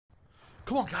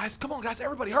Come on, guys,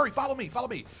 everybody, hurry, follow me.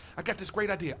 I got this great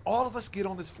idea. All of us get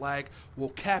on this flag, we'll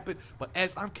cap it, but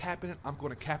as I'm capping it, I'm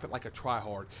going to cap it like a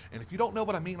tryhard. And if you don't know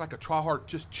what I mean like a tryhard,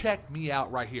 just check me out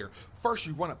right here. First,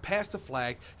 you run it past the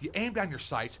flag, you aim down your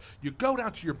sights, you go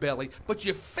down to your belly, but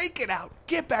you fake it out,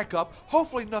 get back up,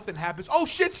 hopefully nothing happens. Oh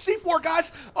shit, C4,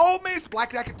 guys! Oh man, it's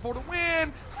Black Jacket for the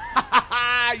win!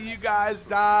 You guys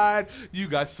died. You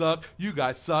guys suck. You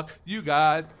guys.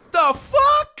 The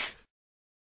fuck?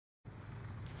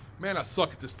 Man, I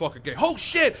suck at this fucking game. Oh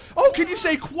shit! Oh, can you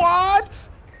say quad?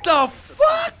 The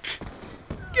fuck?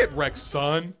 Get wrecked,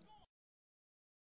 son.